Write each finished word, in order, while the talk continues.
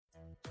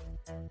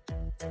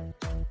This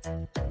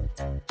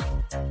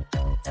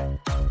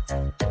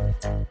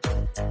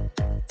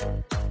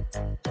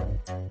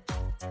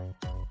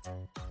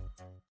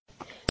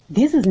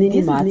is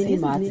Nini Mats,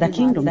 the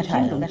Kingdom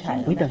Child,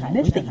 with a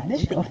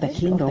message of the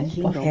Kingdom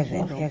of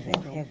Heaven.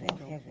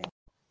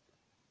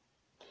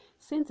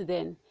 Since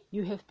then,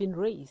 you have been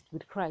raised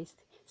with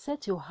Christ.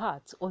 Set your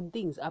hearts on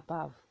things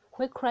above,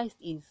 where Christ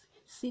is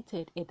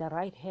seated at the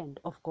right hand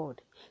of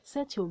God.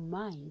 Set your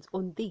minds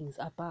on things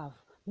above,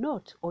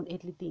 not on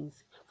earthly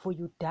things, for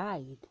you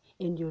died,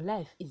 and your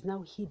life is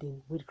now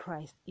hidden with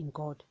Christ in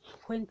God.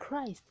 When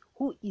Christ,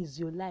 who is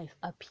your life,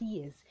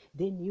 appears,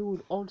 then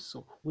you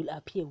also will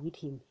appear with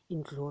him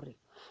in glory.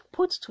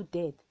 Put to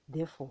death,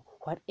 therefore,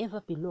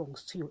 whatever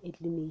belongs to your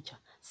earthly nature: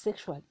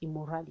 sexual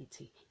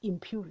immorality,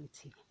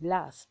 impurity,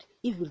 lust,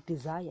 evil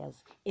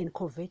desires, and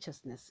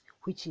covetousness,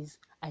 which is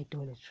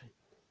idolatry.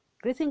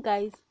 Greeting,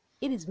 guys.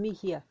 It is me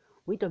here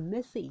with a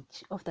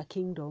message of the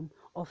Kingdom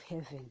of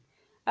Heaven.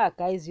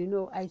 Guys,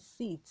 I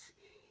sit,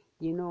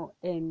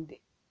 and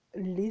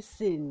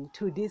listen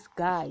to these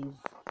guys.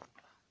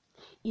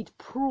 It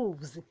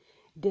proves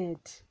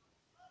that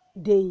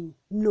they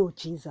know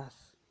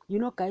Jesus.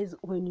 Guys,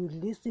 when you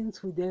listen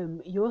to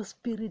them, your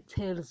spirit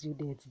tells you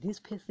that this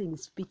person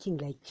is speaking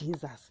like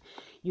Jesus.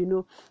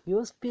 Your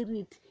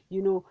spirit,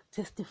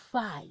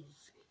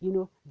 testifies,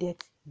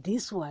 that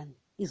this one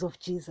is of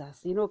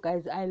Jesus.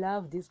 Guys, I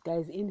love these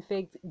guys. In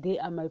fact, they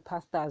are my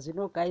pastors.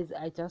 Guys,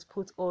 I just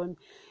put on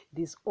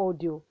this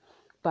audio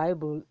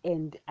Bible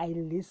and I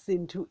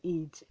listen to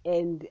it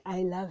and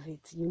I love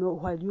it.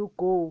 While you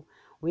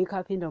wake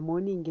up in the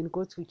morning and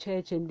go to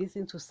church and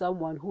listen to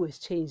someone who has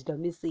changed the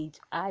message,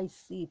 I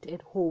sit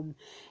at home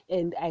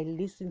and I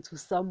listen to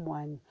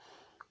someone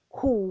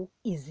who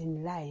is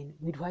in line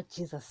with what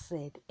Jesus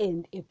said,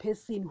 and a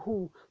person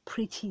who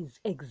preaches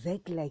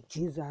exactly like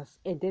Jesus.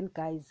 And then,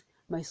 guys,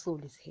 my soul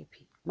is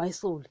happy. My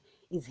soul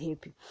is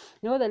happy.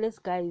 Nevertheless,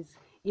 guys,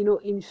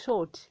 in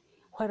short,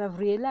 what I've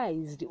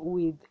realized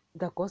with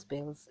the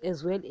Gospels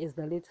as well as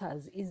the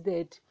letters is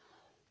that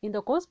in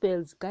the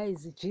Gospels,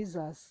 guys,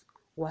 Jesus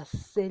was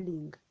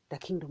selling the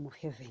kingdom of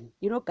heaven.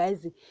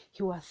 Guys,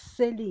 he was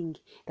selling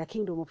the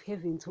kingdom of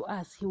heaven to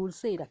us. He will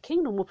say the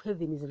kingdom of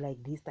heaven is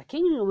like this, the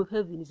kingdom of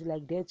heaven is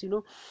like that.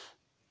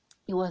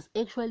 He was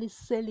actually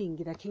selling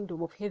the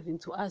kingdom of heaven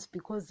to us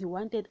because he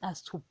wanted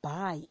us to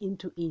buy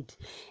into it.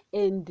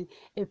 And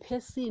a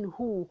person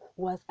who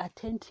was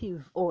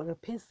attentive, or a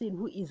person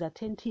who is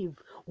attentive,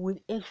 will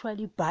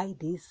actually buy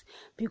this,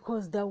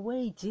 because the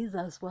way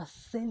Jesus was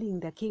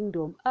selling the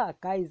kingdom,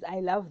 guys, I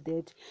love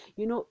that.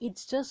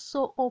 It's just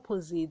so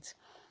opposite,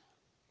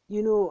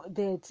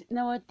 that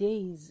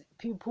nowadays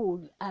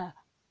people are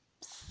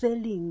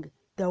selling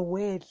the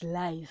word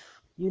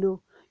life.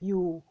 You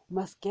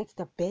must get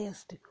the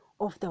best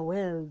of the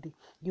world.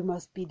 You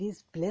must be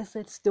this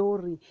blessed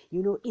story,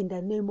 in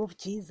the name of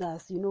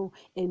Jesus,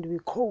 and we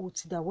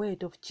quote the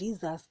word of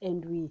Jesus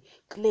and we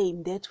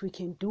claim that we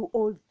can do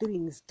all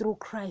things through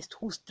Christ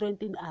who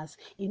strengthens us,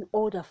 in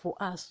order for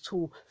us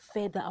to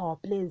further our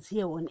plans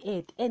here on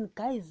earth. And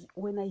guys,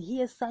 when I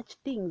hear such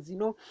things,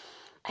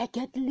 I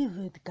get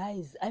livid,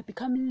 guys. I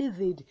become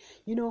livid,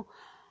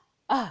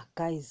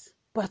 guys.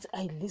 But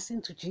I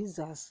listen to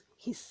Jesus.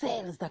 He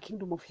sells the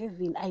kingdom of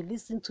heaven. I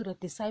listen to the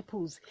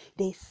disciples.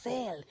 They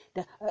sell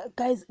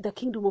the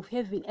kingdom of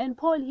heaven. And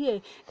Paul here,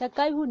 the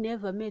guy who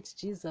never met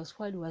Jesus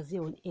while he was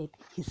here on earth,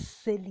 he's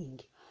selling.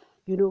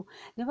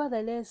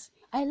 Nevertheless,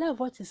 I love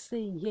what he's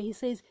saying here. He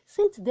says,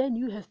 since then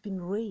you have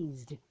been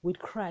raised with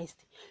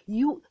Christ.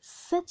 You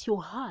set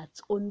your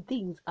hearts on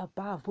things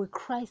above, where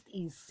Christ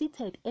is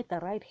seated at the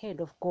right hand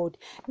of God.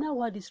 Now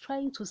what he's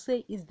trying to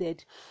say is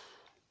that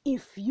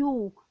if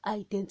you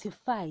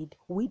identified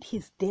with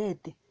his death,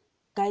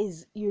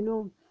 guys,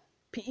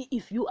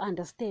 if you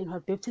understand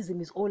what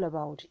baptism is all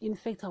about. In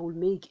fact, I will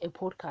make a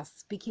podcast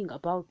speaking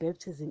about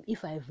baptism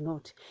if I have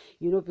not,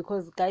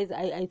 because guys,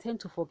 I tend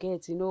to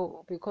forget,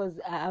 because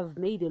I've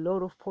made a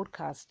lot of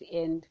podcasts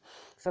and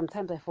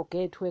sometimes I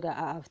forget whether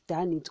I've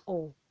done it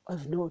or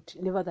I've not.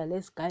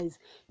 Nevertheless, guys,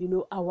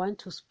 I want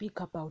to speak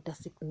about the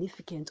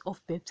significance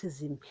of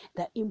baptism,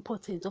 the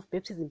importance of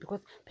baptism,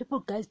 because people,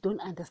 guys, don't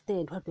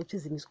understand what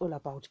baptism is all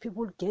about.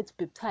 People get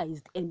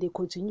baptized and they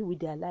continue with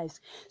their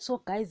lives.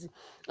 So, guys,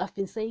 I've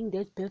been saying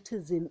that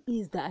baptism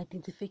is the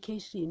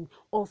identification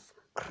of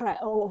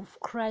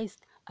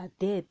Christ's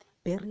death,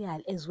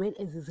 burial, as well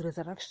as his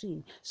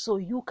resurrection. So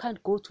you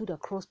can't go to the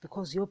cross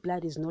because your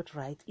blood is not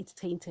right, it's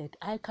tainted.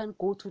 I can't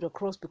go to the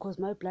cross because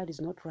my blood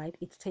is not right,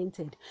 it's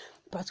tainted.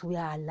 But we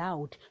are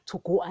allowed to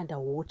go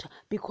underwater,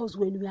 because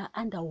when we are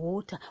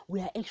underwater,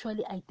 we are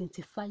actually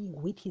identifying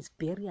with his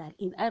burial.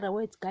 In other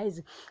words,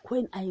 guys,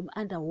 when I am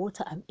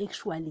underwater, I'm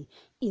actually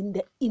in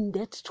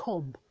that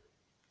tomb.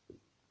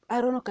 I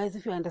don't know, guys,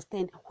 if you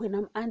understand. When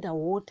I'm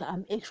underwater,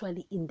 I'm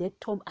actually in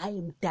that tomb. I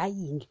am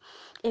dying.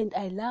 And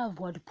I love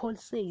what Paul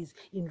says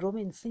in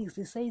Romans 6.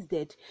 He says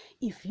that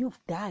if you've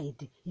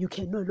died, you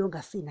can no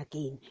longer sin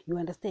again. You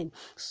understand?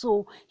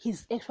 So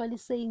he's actually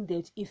saying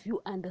that if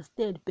you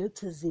understand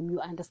baptism,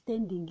 you're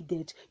understanding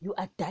that you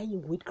are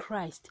dying with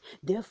Christ.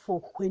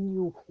 Therefore, when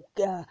you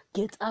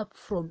get up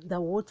from the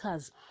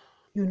waters,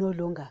 you're no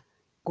longer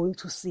going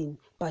to sin,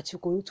 but you're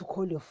going to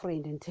call your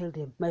friend and tell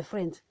them, my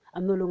friend,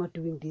 I'm no longer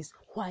doing this.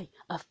 Why?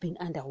 I've been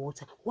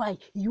underwater. Why?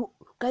 You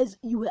guys,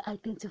 you were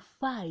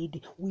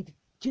identified with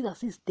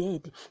Jesus is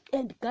dead.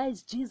 And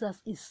guys,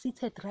 Jesus is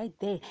seated right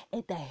there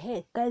at the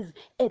head, guys,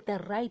 at the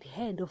right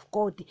hand of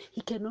God.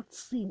 He cannot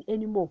sin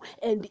anymore.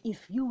 And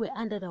if you were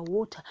under the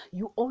water,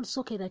 you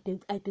also can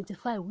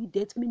identify with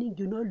that, meaning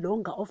you're no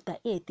longer of the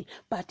earth,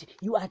 but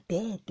you are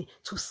dead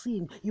to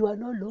sin. You are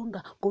no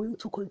longer going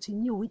to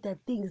continue with the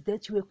things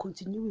that you were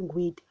continuing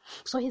with.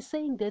 So he's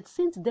saying that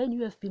since then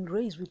you have been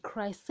raised with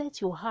Christ, set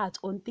your heart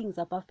on things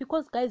above.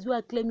 Because guys, you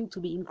are claiming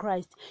to be in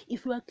Christ.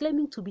 If you are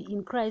claiming to be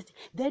in Christ,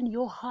 then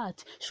your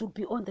heart should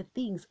be on the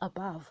things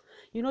above.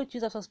 You know,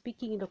 Jesus was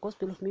speaking in the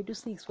Gospel of Matthew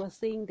 6, was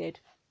saying that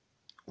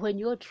when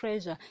your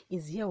treasure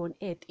is here on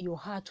earth, your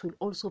heart will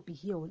also be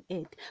here on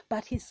earth.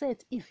 But he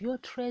said, if your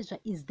treasure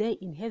is there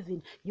in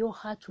heaven, your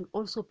heart will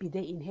also be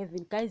there in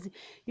heaven. Guys,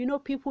 you know,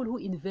 people who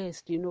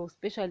invest, you know,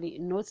 especially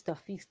not the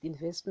fixed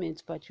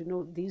investments, but you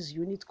know, these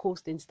unit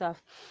cost and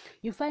stuff,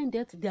 you find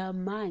that their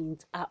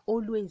minds are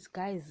always,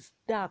 guys,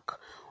 stuck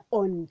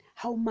on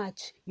how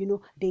much, you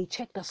know, they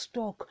check the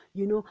stock,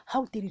 you know,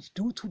 how did it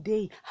do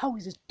today, how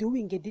is it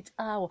doing at this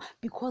hour,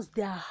 because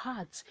their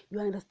hearts, you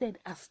understand,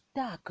 are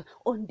stuck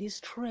on this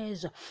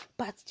treasure.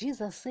 But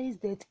Jesus says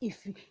that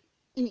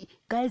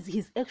guys,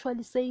 he's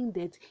actually saying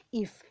that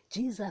if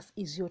Jesus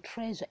is your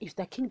treasure, if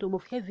the kingdom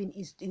of heaven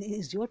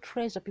is your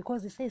treasure,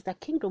 because he says the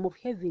kingdom of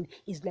heaven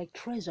is like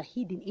treasure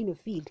hidden in a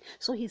field.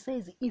 So he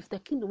says if the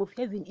kingdom of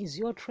heaven is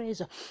your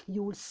treasure,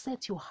 you will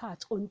set your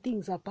heart on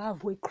things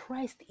above where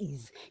Christ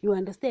is. You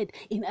understand?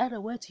 In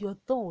other words, your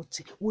thoughts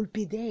will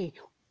be there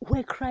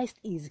where Christ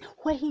is,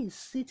 where he is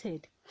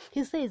seated.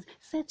 He says,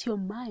 set your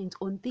mind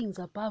on things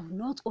above,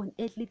 not on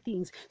earthly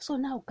things. So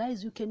now,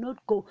 guys, you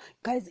cannot go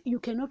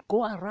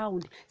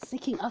around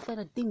seeking after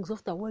the things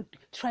of the world,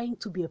 trying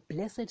to be a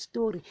blessed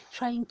story,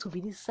 trying to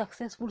be this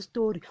successful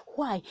story.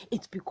 Why?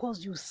 It's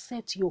because you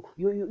set your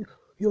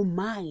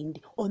mind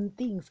on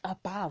things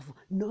above,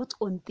 not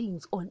on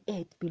things on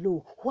earth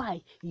below.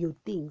 Why? Your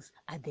things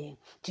are there.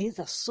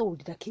 Jesus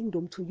sold the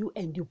kingdom to you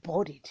and you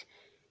bought it.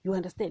 You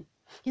understand?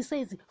 He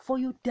says, for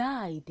you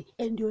died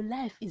and your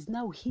life is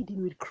now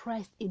hidden with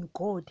Christ in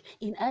God.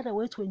 In other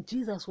words, when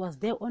Jesus was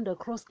there on the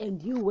cross and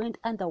you went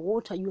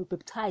underwater, you were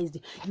baptized,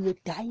 you were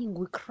dying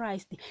with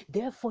Christ.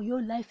 Therefore,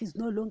 your life is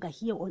no longer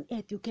here on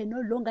earth. You can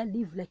no longer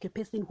live like a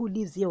person who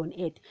lives here on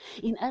earth.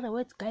 In other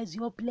words, guys,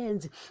 your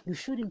plans, you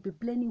shouldn't be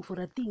planning for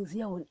the things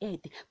here on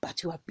earth,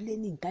 but you are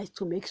planning, guys,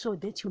 to make sure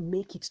that you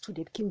make it to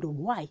that kingdom.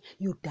 Why?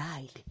 You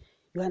died.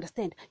 You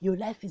understand? Your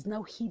life is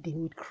now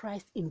hidden with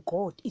Christ in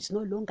God. It's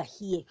no longer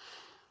here.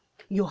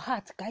 Your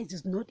heart, guys,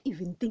 is not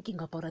even thinking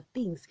about the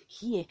things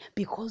here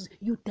because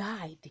you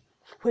died.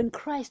 When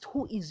Christ,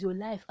 who is your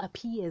life,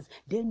 appears,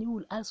 then you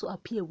will also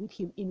appear with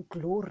him in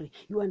glory.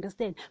 You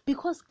understand?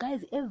 Because,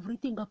 guys,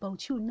 everything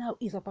about you now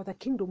is about the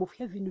kingdom of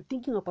heaven. You're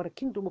thinking about the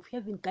kingdom of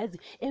heaven, guys.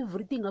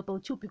 Everything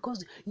about you,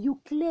 because you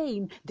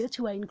claim that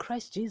you are in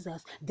Christ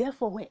Jesus.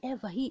 Therefore,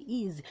 wherever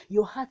he is,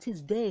 your heart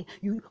is there.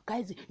 You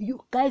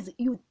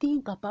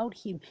think about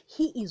him.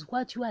 He is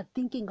what you are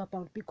thinking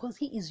about because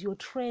he is your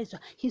treasure.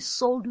 He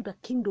sold you the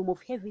kingdom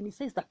of heaven. He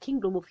says the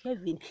kingdom of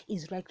heaven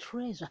is like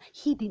treasure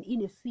hidden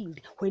in a field.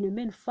 When a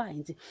man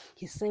finds,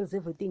 he sells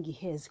everything he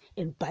has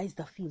and buys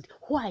the field.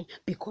 Why?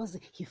 Because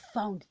he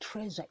found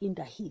treasure in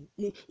the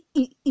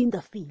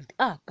field.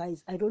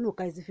 Guys, I don't know,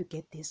 guys, if you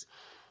get this.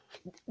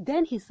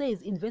 Then he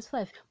says in verse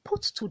 5,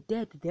 put to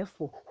death,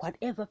 therefore,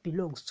 whatever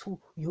belongs to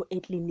your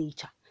earthly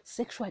nature.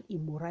 Sexual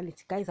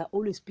immorality. Guys, I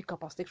always speak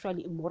about sexual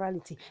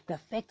immorality. The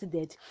fact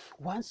that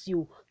once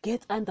you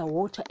get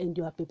underwater and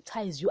you are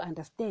baptized, you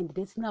understand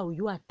that now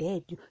you are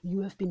dead.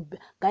 You have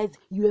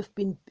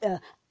been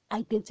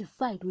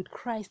identified with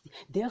Christ.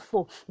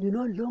 Therefore, you're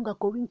no longer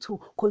going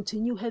to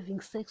continue having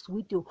sex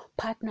with your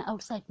partner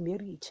outside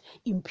marriage.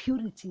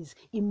 Impurities,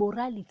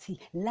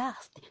 immorality,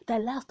 lust, the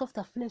lust of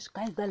the flesh,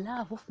 guys, the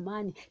love of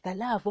money, the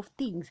love of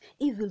things,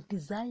 evil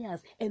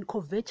desires, and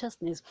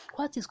covetousness.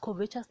 What is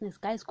covetousness,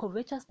 guys?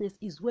 Covetousness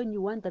is when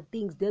you want the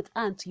things that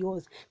aren't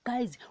yours.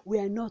 Guys, we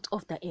are not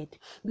of the earth.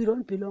 We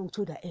don't belong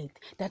to the earth.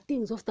 The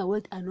things of the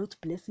world are not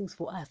blessings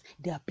for us.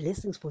 They are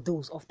blessings for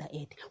those of the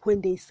earth. When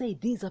they say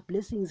these are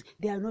blessings,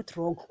 they are not not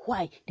wrong.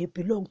 Why? They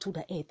belong to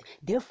the earth.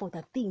 Therefore,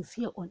 the things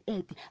here on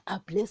earth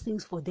are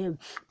blessings for them.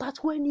 But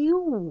when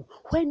you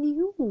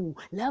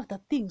love the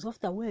things of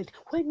the world,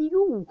 when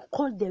you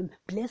call them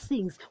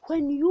blessings,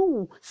 when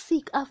you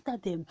seek after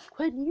them,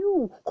 when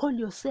you call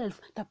yourself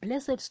the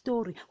blessed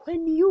story,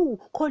 when you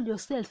call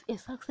yourself a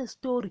success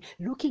story,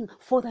 looking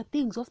for the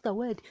things of the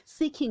world,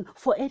 seeking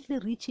for earthly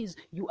riches,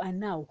 you are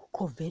now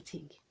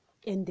coveting.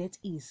 And that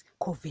is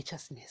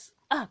covetousness.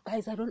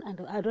 Guys, I don't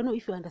know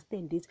if you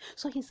understand this.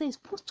 So he says,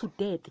 put to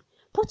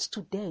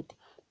death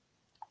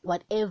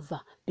whatever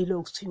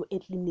belongs to your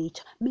earthly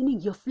nature, meaning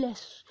your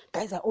flesh.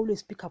 Guys, I always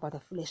speak about the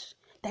flesh.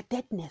 The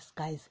deadness,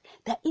 guys,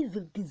 the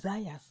evil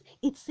desires.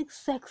 It seeks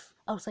sex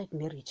outside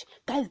marriage.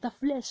 Guys, the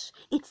flesh,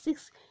 it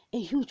seeks a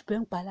huge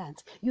bank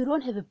balance. You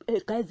don't have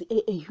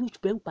a huge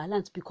bank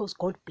balance because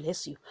God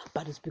bless you,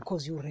 but it's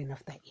because you ran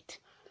after it.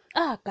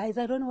 Guys,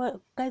 I don't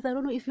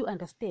know if you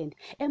understand.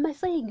 Am I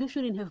saying you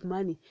shouldn't have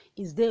money?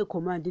 Is there a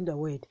command in the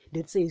word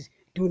that says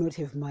do not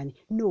have money?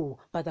 No,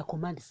 but the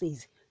command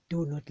says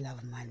do not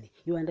love money.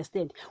 You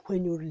understand?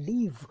 When you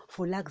live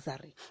for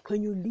luxury,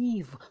 when you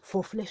live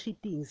for fleshy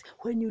things,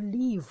 when you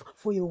live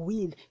for your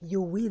will,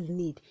 you will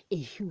need a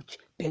huge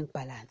bank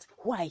balance.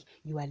 Why?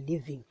 You are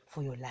living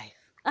for your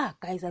life.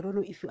 Guys, I don't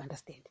know if you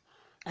understand.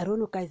 I don't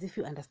know, guys, if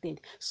you understand.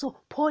 So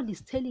Paul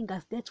is telling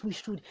us that we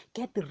should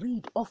get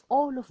rid of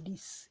all of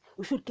this.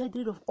 We should get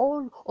rid of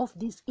all of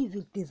these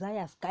evil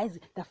desires. Guys,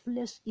 the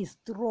flesh is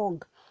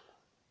strong.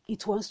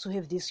 It wants to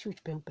have this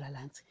huge bank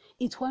balance.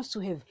 It wants to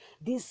have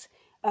these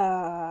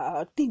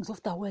things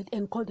of the world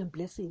and call them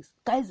blessings.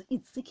 Guys,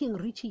 it's seeking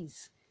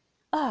riches.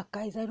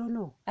 Guys, I don't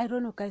know. I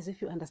don't know, guys, if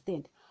you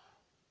understand.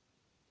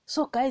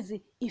 So, guys,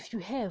 if you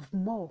have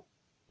more,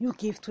 you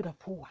give to the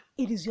poor.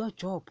 It is your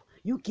job.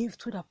 You give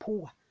to the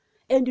poor.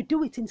 And you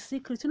do it in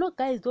secret. You know,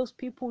 guys, those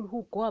people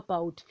who go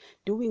about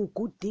doing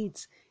good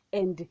deeds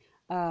and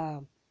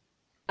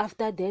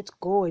after that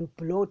go and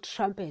blow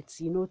trumpets,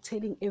 you know,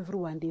 telling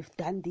everyone they've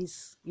done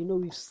this. You know,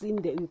 we've seen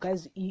that,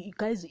 you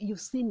guys, you've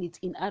seen it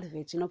in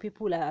adverts. You know,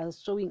 people are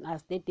showing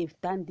us that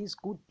they've done these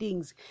good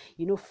things,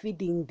 you know,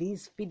 feeding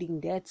this, feeding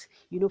that,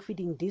 you know,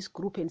 feeding this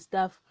group and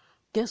stuff.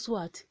 Guess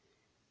what?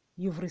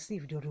 You've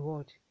received your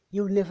reward.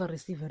 You'll never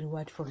receive a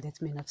reward from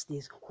that man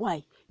upstairs.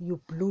 Why?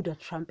 You blew the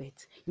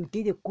trumpet. You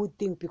did a good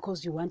thing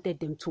because you wanted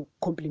them to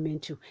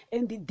compliment you.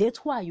 And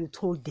that's why you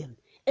told them.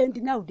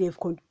 And now they have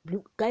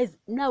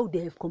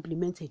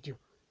complimented you.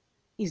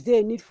 Is there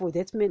a need for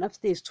that man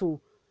upstairs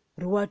to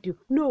reward you?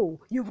 No,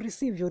 you've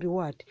received your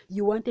reward.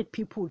 You wanted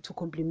people to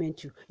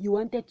compliment you. You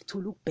wanted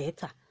to look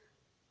better.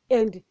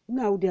 And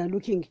now they are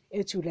looking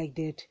at you like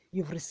that.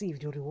 You've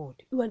received your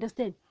reward. You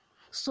understand?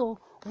 So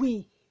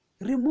we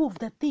remove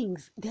the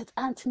things that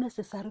aren't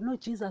necessary. No,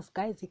 Jesus,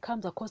 guys, he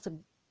comes across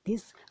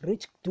this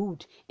rich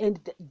dude, and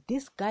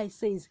this guy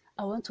says,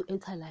 I want to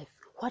enter life.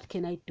 What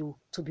can I do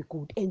to be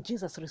good? And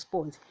Jesus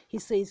responds. He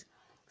says,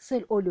 sell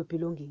all your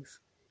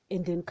belongings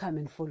and then come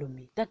and follow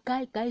me. That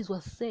guy, guys,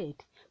 was sad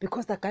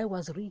because the guy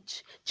was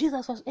rich.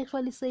 Jesus was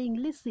actually saying,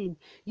 listen,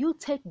 you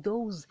take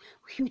those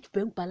huge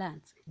bank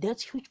balance,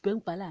 that huge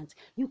bank balance,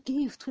 you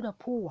give to the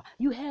poor,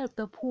 you help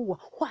the poor.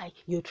 Why?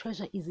 Your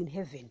treasure is in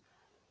heaven.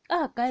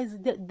 Guys,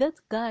 that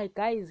guy,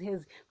 guys,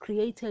 has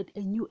created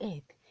a new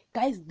earth.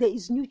 Guys, there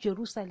is New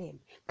Jerusalem.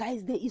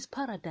 Guys, there is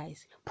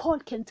paradise. Paul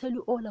can tell you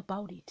all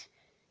about it.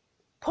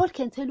 Paul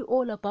can tell you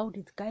all about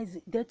it, guys.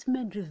 That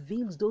man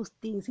reveals those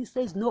things. He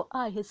says, no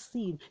eye has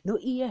seen, no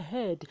ear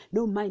heard,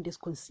 no mind has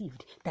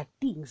conceived the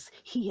things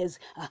he has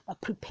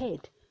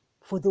prepared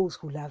for those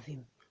who love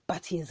him.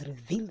 But he has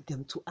revealed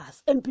them to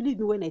us. And believe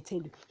me when I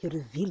tell you, he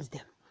reveals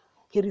them.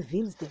 He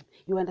reveals them.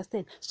 You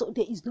understand? So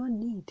there is no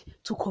need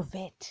to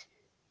covet.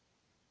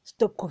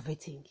 Stop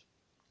coveting.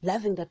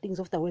 Loving the things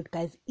of the world,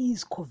 guys,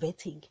 is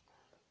coveting.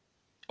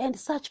 And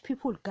such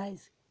people,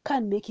 guys,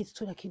 can't make it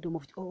to the kingdom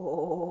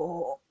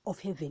of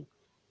heaven.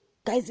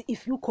 Guys,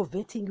 if you're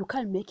coveting, you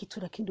can't make it to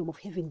the kingdom of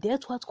heaven.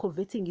 That's what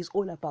coveting is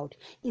all about.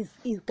 Is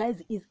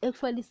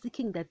actually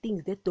seeking the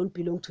things that don't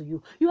belong to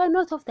you. You are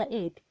not of the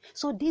earth.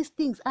 So these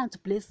things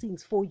aren't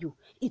blessings for you.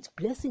 It's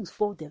blessings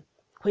for them.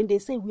 When they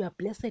say we are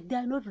blessed, they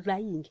are not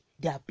lying.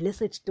 They are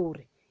blessed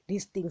story.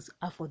 These things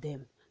are for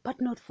them,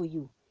 but not for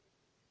you.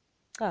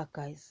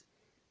 Guys,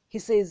 he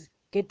says,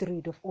 get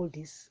rid of all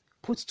this.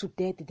 Put to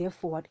death,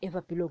 therefore,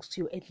 whatever belongs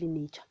to your earthly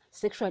nature: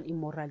 sexual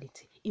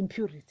immorality,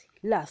 impurity,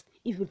 lust,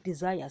 evil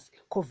desires,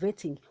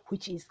 coveting,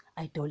 which is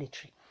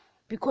idolatry.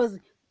 Because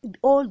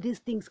all these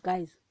things,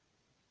 guys,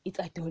 it's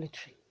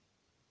idolatry.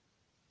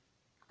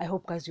 I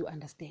hope, guys, you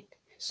understand.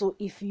 So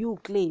if you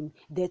claim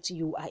that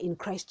you are in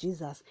Christ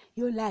Jesus,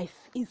 your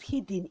life is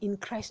hidden in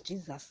Christ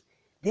Jesus.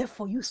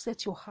 Therefore, you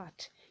set your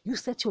heart, you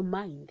set your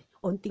mind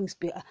on things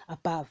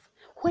above.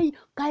 Where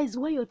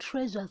your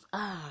treasures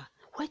are,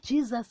 where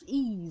Jesus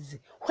is,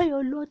 where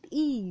your Lord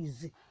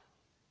is.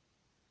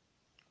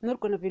 Not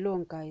gonna be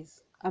long,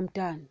 guys. I'm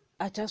done.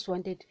 I just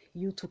wanted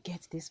you to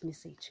get this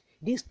message.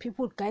 These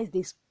people, guys,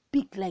 they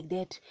speak like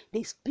that.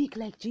 They speak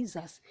like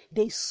Jesus.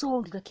 They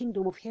sold the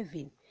kingdom of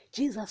heaven.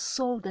 Jesus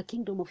sold the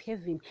kingdom of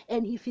heaven,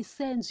 and if he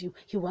sends you,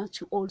 he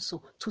wants you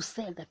also to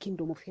sell the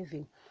kingdom of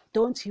heaven.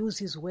 Don't use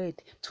his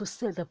word to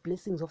sell the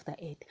blessings of the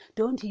earth.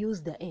 Don't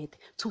use the earth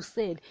to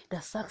sell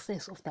the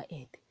success of the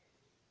earth.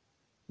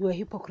 You're a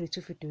hypocrite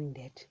if you're doing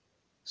that.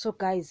 So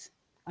guys,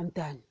 I'm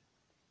done.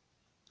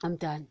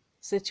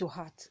 Set your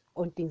heart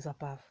on things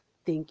above.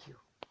 Thank you.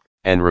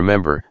 And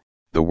remember,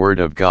 the Word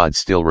of God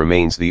still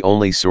remains the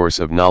only source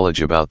of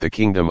knowledge about the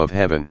kingdom of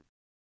heaven.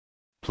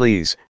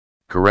 Please,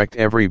 correct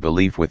every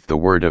belief with the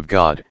Word of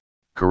God,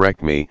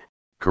 correct me,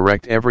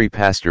 correct every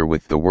pastor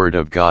with the Word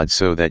of God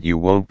so that you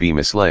won't be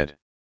misled.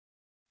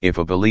 If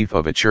a belief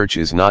of a church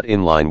is not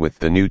in line with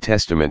the New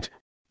Testament,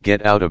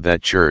 get out of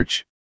that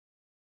church.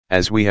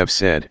 As we have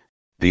said,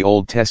 the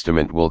Old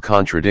Testament will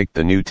contradict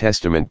the New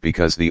Testament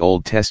because the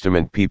Old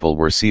Testament people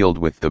were sealed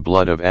with the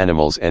blood of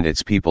animals and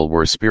its people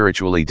were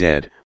spiritually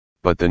dead,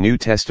 but the New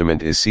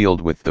Testament is sealed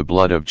with the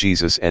blood of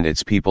Jesus and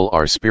its people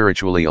are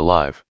spiritually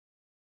alive.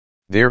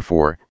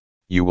 Therefore,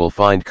 you will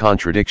find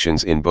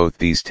contradictions in both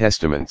these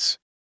testaments.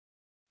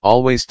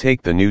 Always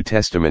take the New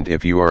Testament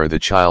if you are the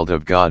child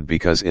of God,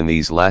 because in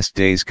these last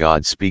days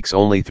God speaks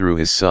only through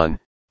his Son,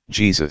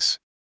 Jesus.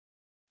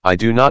 I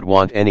do not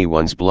want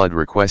anyone's blood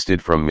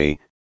requested from me,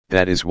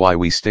 that is why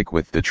we stick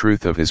with the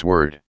truth of his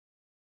word.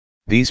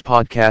 These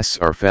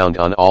podcasts are found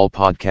on all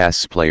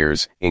podcasts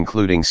players,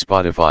 including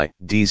Spotify,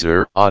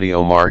 Deezer,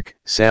 AudioMark,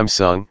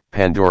 Samsung,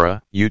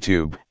 Pandora,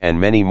 YouTube, and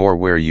many more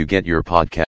where you get your podcast.